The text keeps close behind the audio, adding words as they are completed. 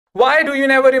Why do you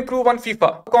never improve on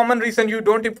FIFA? Common reason you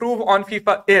don't improve on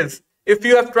FIFA is if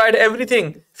you have tried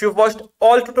everything, if you've watched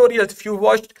all tutorials,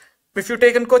 if you've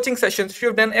taken coaching sessions, if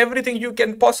you've done everything you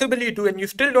can possibly do and you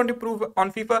still don't improve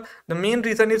on FIFA, the main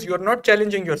reason is you're not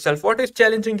challenging yourself. What is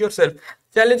challenging yourself?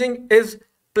 Challenging is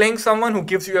playing someone who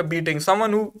gives you a beating,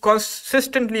 someone who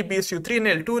consistently beats you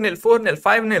 3-0, 2-0, 4-0,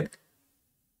 5-0.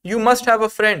 You must have a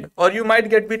friend, or you might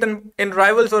get beaten in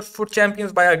rivals or foot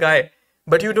champions by a guy,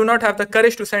 but you do not have the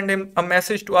courage to send him a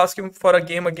message to ask him for a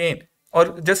game again,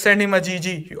 or just send him a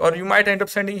GG, or you might end up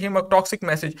sending him a toxic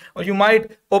message, or you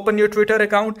might open your Twitter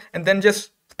account and then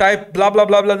just type blah blah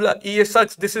blah blah blah. EA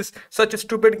sucks. This is such a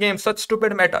stupid game, such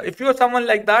stupid meta. If you are someone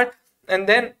like that, and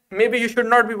then maybe you should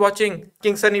not be watching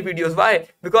King Sunny videos. Why?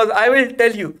 Because I will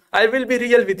tell you, I will be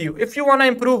real with you. If you want to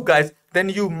improve, guys, then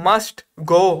you must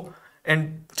go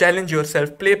and challenge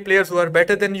yourself, play players who are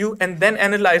better than you, and then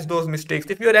analyze those mistakes.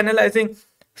 If you're analyzing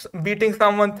beating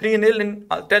someone 3-0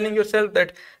 and telling yourself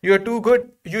that you are too good,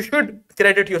 you should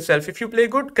credit yourself. If you play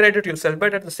good, credit yourself,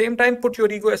 but at the same time put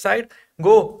your ego aside,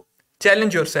 go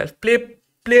challenge yourself, play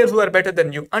players who are better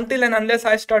than you. Until and unless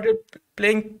I started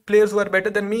playing players who are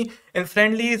better than me in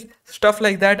friendlies, stuff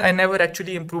like that, I never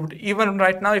actually improved. Even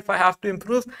right now, if I have to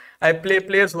improve, I play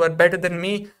players who are better than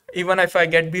me. Even if I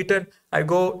get beaten, I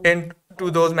go into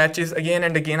those matches again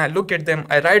and again. I look at them,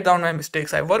 I write down my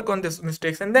mistakes, I work on these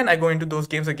mistakes, and then I go into those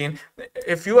games again.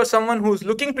 If you are someone who's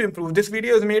looking to improve, this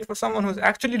video is made for someone who's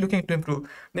actually looking to improve,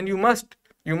 then you must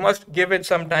give it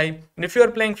some time. And if you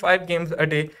are playing 5 games a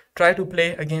day, try to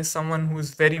play against someone who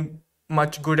is very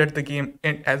much good at the game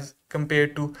as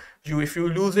compared to you. If you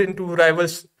lose into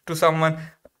rivals to someone,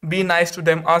 be nice to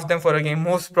them, ask them for a game.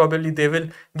 Most probably they will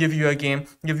give you a game,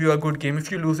 give you a good game.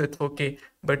 If you lose, it's okay,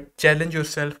 but challenge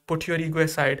yourself, put your ego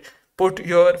aside, put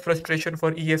your frustration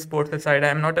for EA Sports aside. I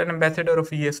am not an ambassador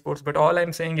of EA Sports, but all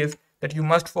I'm saying is that you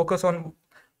must focus on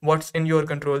what's in your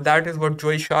control. That is what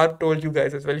Joy Sharp told you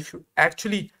guys as well. If you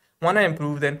actually want to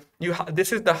improve, then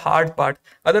this is the hard part.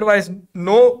 Otherwise,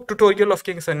 no tutorial of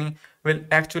King Sunny will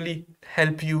actually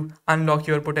help you unlock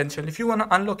your potential. If you want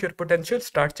to unlock your potential,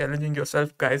 start challenging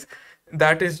yourself, guys.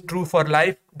 That is true for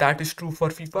life, that is true for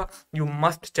FIFA. You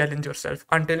must challenge yourself.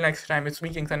 Until next time, it's me,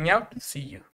 King Sunny, out. See you.